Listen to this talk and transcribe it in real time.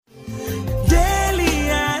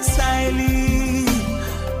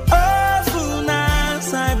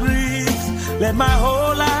Let my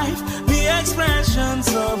whole life be expressions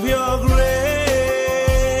of your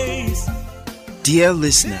grace. Dear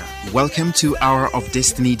listener, welcome to Hour of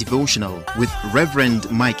Destiny Devotional with Reverend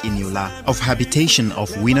Mike Eniola of Habitation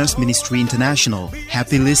of Winners Ministry International.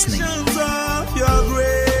 Happy listening. Of your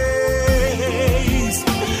grace.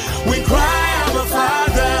 We cry, Abba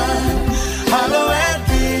Father, hallowed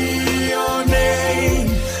be your name.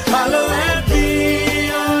 Hallowed be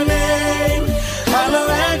your name.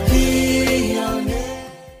 Hallowed be your name.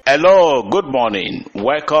 Hello, good morning.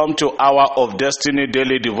 Welcome to Hour of Destiny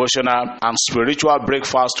Daily Devotional and Spiritual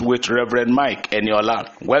Breakfast with Reverend Mike Eniola.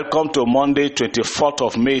 Welcome to Monday, 24th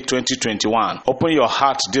of May, 2021. Open your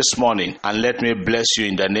heart this morning and let me bless you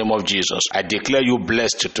in the name of Jesus. I declare you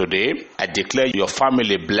blessed today. I declare your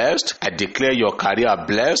family blessed. I declare your career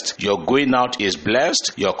blessed. Your going out is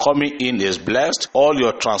blessed. Your coming in is blessed. All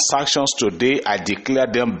your transactions today, I declare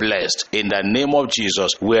them blessed in the name of Jesus.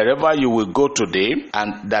 Wherever you will go today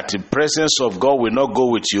and that the presence of God will not go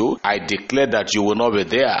with you, I declare that you will not be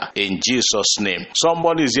there in Jesus' name.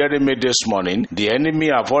 Somebody is hearing me this morning. The enemy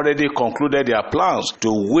have already concluded their plans to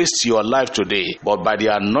waste your life today. But by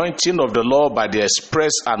the anointing of the Lord, by the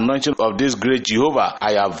express anointing of this great Jehovah,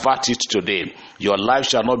 I avert it today. Your life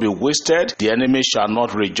shall not be wasted. The enemy shall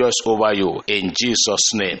not rejoice over you in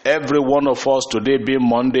Jesus' name. Every one of us today being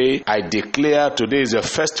Monday, I declare today is the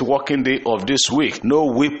first working day of this week. No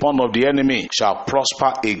weapon of the enemy shall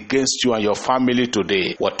prosper against you and your family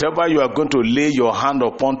today. Whatever you are going to lay your hand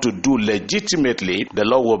upon to do legitimately, the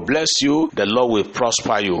Lord will bless you. The Lord will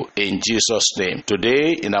prosper you in Jesus' name.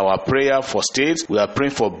 Today in our prayer for states, we are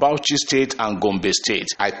praying for Bauchi State and Gombe State.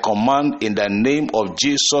 I command in the name of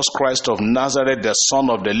Jesus Christ of Nazareth, the Son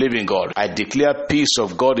of the living God, I declare peace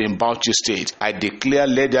of God in Bauchi State. I declare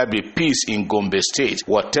let there be peace in Gombe State.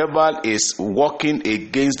 Whatever is working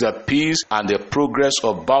against the peace and the progress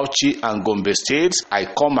of Bauchi and Gombe States, I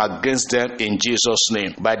come against them in Jesus'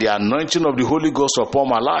 name. By the anointing of the Holy Ghost upon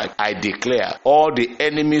my life, I declare all the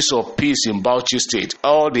enemies of peace in Bauchi State,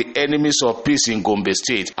 all the enemies of peace in Gombe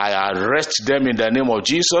State, I arrest them in the name of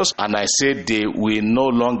Jesus, and I say they will no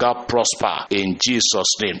longer prosper in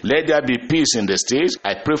Jesus' name. Let there be peace in the state.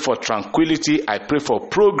 I pray for tranquility. I pray for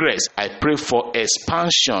progress. I pray for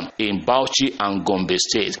expansion in Bauchi and Gombe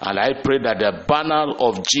State. And I pray that the banner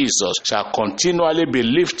of Jesus shall continually be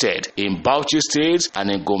lifted in Bauchi State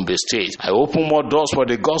and in Gombe State. I open more doors for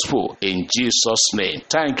the gospel in Jesus' name.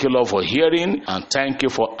 Thank you, Lord, for hearing, and thank you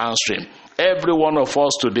for answering. Every one of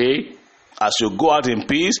us today, as you go out in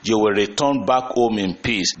peace, you will return back home in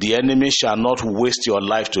peace. The enemy shall not waste your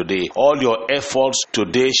life today. All your efforts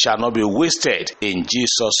today shall not be wasted in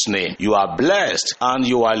Jesus' name. You are blessed and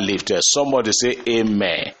you are lifted. Somebody say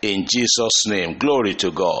amen in Jesus' name. Glory to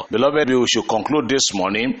God. Beloved, we should conclude this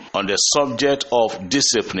morning on the subject of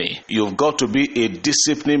discipline. You've got to be a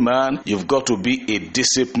disciplined man. You've got to be a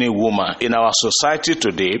disciplined woman. In our society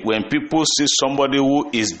today, when people see somebody who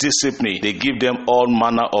is disciplined, they give them all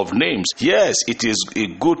manner of names. Yes, it is a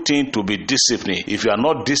good thing to be disciplined. If you are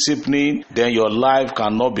not disciplined, then your life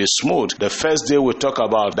cannot be smooth. The first day we talk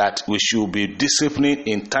about that we should be disciplined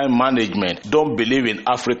in time management. Don't believe in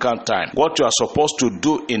African time. What you are supposed to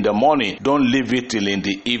do in the morning, don't leave it till in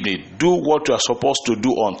the evening. Do what you are supposed to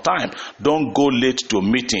do on time. Don't go late to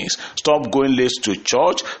meetings. Stop going late to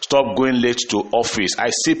church. Stop going late to office.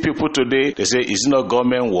 I see people today, they say, it's not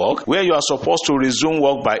government work. Where you are supposed to resume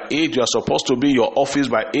work by 8, you are supposed to be in your office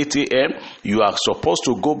by 8 a.m. You are supposed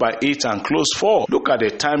to go by 8 and close 4. Look at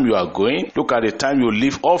the time you are going. Look at the time you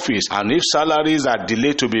leave office. And if salaries are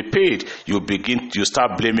delayed to be paid, you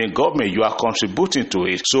start blaming government. You are contributing to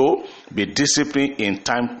it. So be disciplined in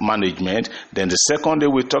time management. Then the second day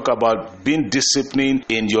we talk about being disciplined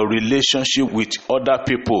in your relationship with other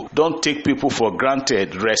people. Don't take people for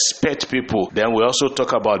granted. Respect people. Then we also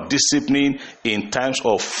talk about discipline in times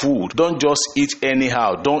of food. Don't just eat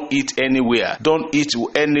anyhow. Don't eat anywhere. Don't eat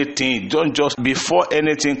anything. Don't just, before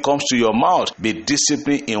anything comes to your mouth, be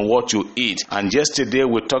disciplined in what you eat. And yesterday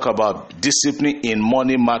we talked about discipline in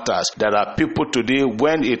money matters. There are people today,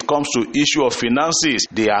 when it comes to issue of finances,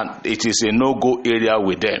 it is a no-go area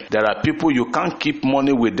with them. There are people you can't keep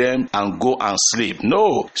money with them and go and sleep.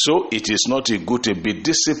 No. So it is not a good to be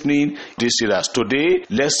disciplined this year. Today,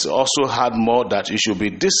 let's also add more that you should be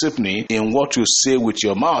disciplined in what you say with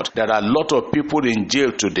your mouth. There are a lot of people in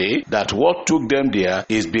jail today that what took them there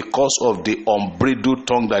is because because of the unbridled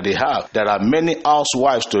tongue that they have. There are many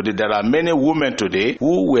housewives today, there are many women today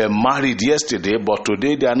who were married yesterday, but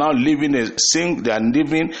today they are now living as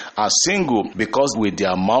single because with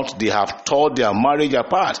their mouth they have torn their marriage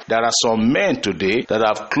apart. There are some men today that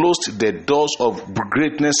have closed the doors of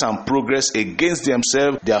greatness and progress against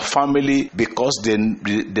themselves, their family, because they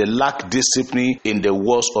lack discipline in the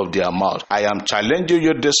words of their mouth. I am challenging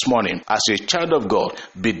you this morning as a child of God,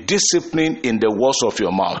 be disciplined in the words of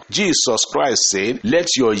your mouth. Jesus Christ said, let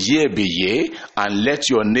your yea be yea and let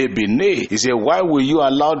your nay be nay. He said, why will you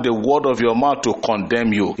allow the word of your mouth to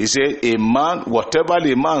condemn you? He said, a man, whatever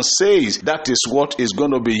the man says, that is what is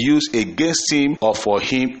going to be used against him or for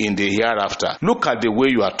him in the hereafter. Look at the way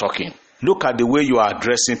you are talking. Look at the way you are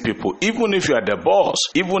addressing people. Even if you are the boss,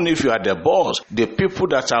 the people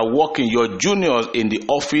that are working, your juniors in the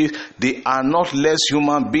office, they are not less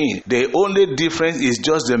human beings. The only difference is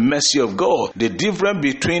just the mercy of God. The difference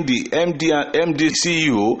between the MD and MD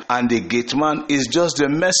CEO and the gateman is just the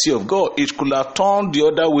mercy of God. It could have turned the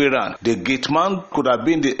other way around. The gateman could have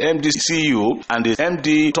been the MD CEO and the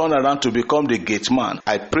MD turned around to become the gateman.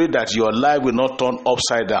 I pray that your life will not turn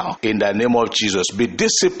upside down in the name of Jesus. Be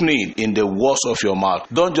disciplined in the words of your mouth.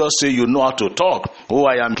 Don't just say you know how to talk. Oh,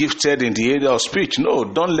 I am gifted in the area of speech. No,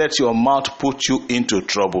 don't let your mouth put you into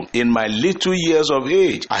trouble. In my little years of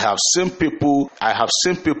age, I have seen people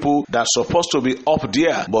that are supposed to be up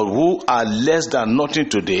there, but who are less than nothing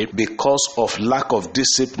today because of lack of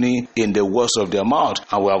discipline in the words of their mouth.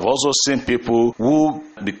 And we have also seen people who,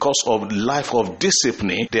 because of life of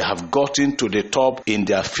discipline, they have gotten to the top in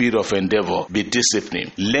their field of endeavor. Be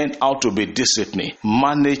disciplined. Learn how to be disciplined.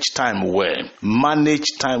 Manage time well.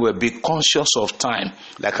 Manage time well. Be conscious of time.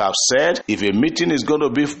 Like I've said, if a meeting is going to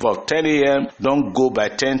be for 10 a.m., don't go by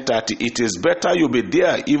 10:30. It is better you be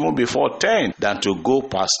there even before 10 than to go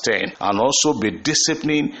past 10. And also be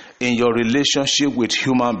disciplined in your relationship with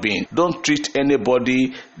human beings. Don't treat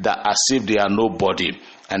anybody as if they are nobody.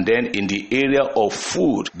 And then in the area of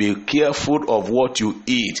food, be careful of what you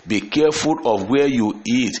eat. Be careful of where you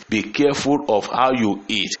eat. Be careful of how you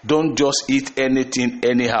eat. Don't just eat anything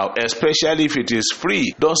anyhow, especially if it is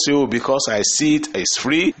free. Don't say, oh, because I see it is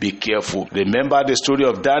free. Be careful. Remember the story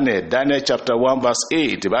of Daniel. Daniel chapter 1 verse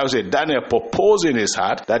 8. The Bible says Daniel proposed in his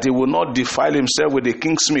heart that he would not defile himself with the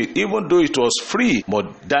king's meat, even though it was free.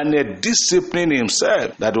 But Daniel disciplined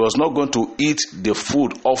himself that he was not going to eat the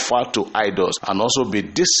food offered to idols. And also be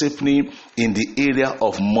discipline in the area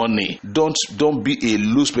of money. Don't be a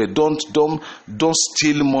loose person. Don't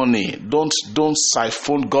steal money. Don't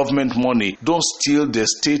siphon government money. Don't steal the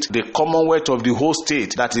state, the commonwealth of the whole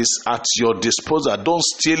state that is at your disposal. Don't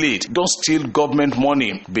steal it. Don't steal government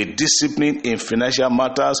money. Be disciplined in financial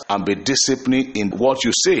matters and be disciplined in what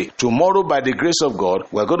you say. Tomorrow, by the grace of God,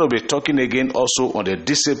 we're going to be talking again also on the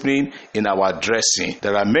discipline in our dressing.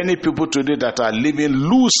 There are many people today that are living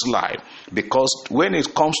loose life because when it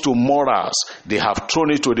comes to morals, they have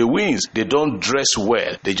thrown it to the winds. They don't dress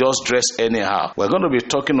well. They just dress anyhow. We're going to be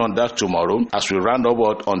talking on that tomorrow as we round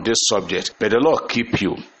up on this subject. May the Lord keep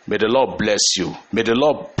you. May the Lord bless you. May the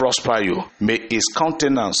Lord prosper you. May His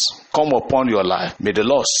countenance come upon your life. May the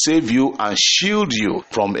Lord save you and shield you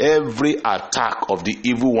from every attack of the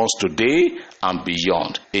evil ones today and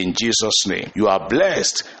beyond. In Jesus' name. You are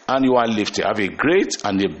blessed and you are lifted. Have a great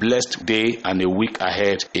and a blessed day and a week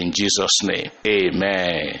ahead in Jesus' name.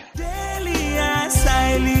 Amen. Daily as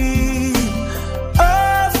I live,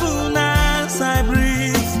 often as I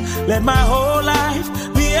breathe, let my whole life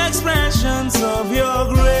be expressions of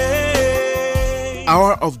your grace.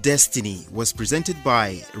 Hour of Destiny was presented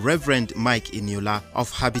by Reverend Mike Iniola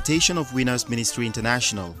of Habitation of Winners Ministry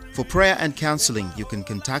International. For prayer and counseling, you can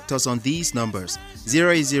contact us on these numbers: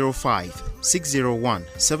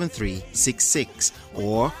 0805-601-7366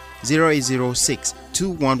 or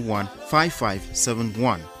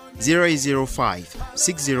 0806-211-5571.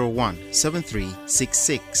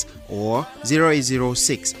 0805-601-7366 or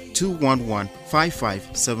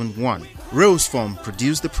 0806-211-5571. Rose Form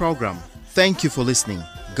produced the program. Thank you for listening.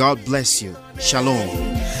 God bless you. Shalom.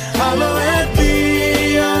 Hallowed be